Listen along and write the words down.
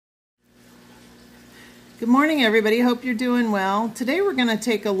Good morning, everybody. Hope you're doing well. Today we're going to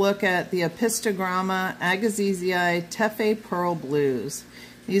take a look at the Apistogramma Agassizii Tefe Pearl Blues.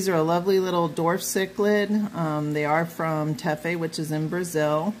 These are a lovely little dwarf cichlid. They are from Tefe, which is in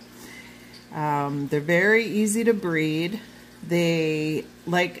Brazil. They're very easy to breed. They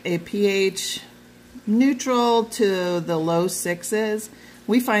like a pH neutral to the low sixes.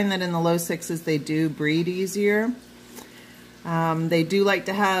 We find that in the low sixes they do breed easier. They do like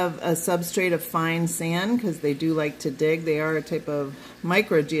to have a substrate of fine sand because they do like to dig. They are a type of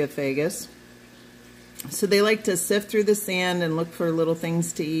microgeophagus. So they like to sift through the sand and look for little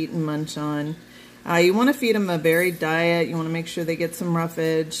things to eat and munch on. You want to feed them a varied diet. You want to make sure they get some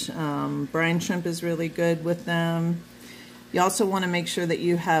roughage. Brine shrimp is really good with them. You also want to make sure that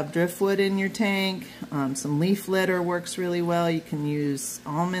you have driftwood in your tank. Some leaf litter works really well. You can use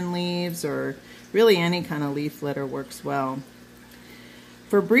almond leaves or really any kind of leaf litter works well.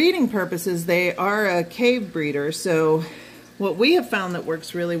 For breeding purposes, they are a cave breeder, so what we have found that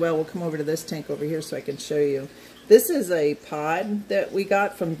works really well, we'll come over to this tank over here so I can show you. This is a pod that we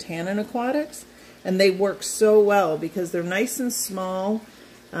got from Tannin Aquatics, and they work so well because they're nice and small.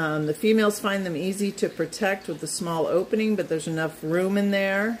 The females find them easy to protect with a small opening, but there's enough room in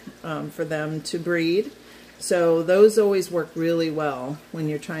there for them to breed. So those always work really well when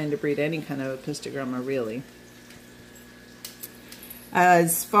you're trying to breed any kind of Apistogramma, really.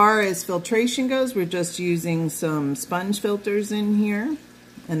 As far as filtration goes, we're just using some sponge filters in here,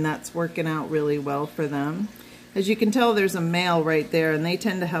 and that's working out really well for them. As you can tell, there's a male right there, and they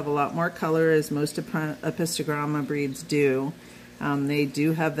tend to have a lot more color, as most Apistogramma breeds do. They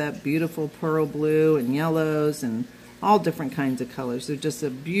do have that beautiful pearl blue and yellows and all different kinds of colors. They're just a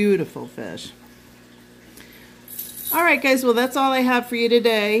beautiful fish. Alright guys, well that's all I have for you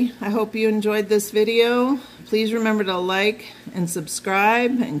today. I hope you enjoyed this video. Please remember to like and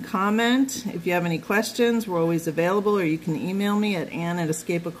subscribe and comment. If you have any questions, we're always available, or you can email me at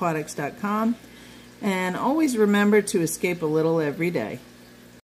ann@escapeaquatics.com. And always remember to escape a little every day.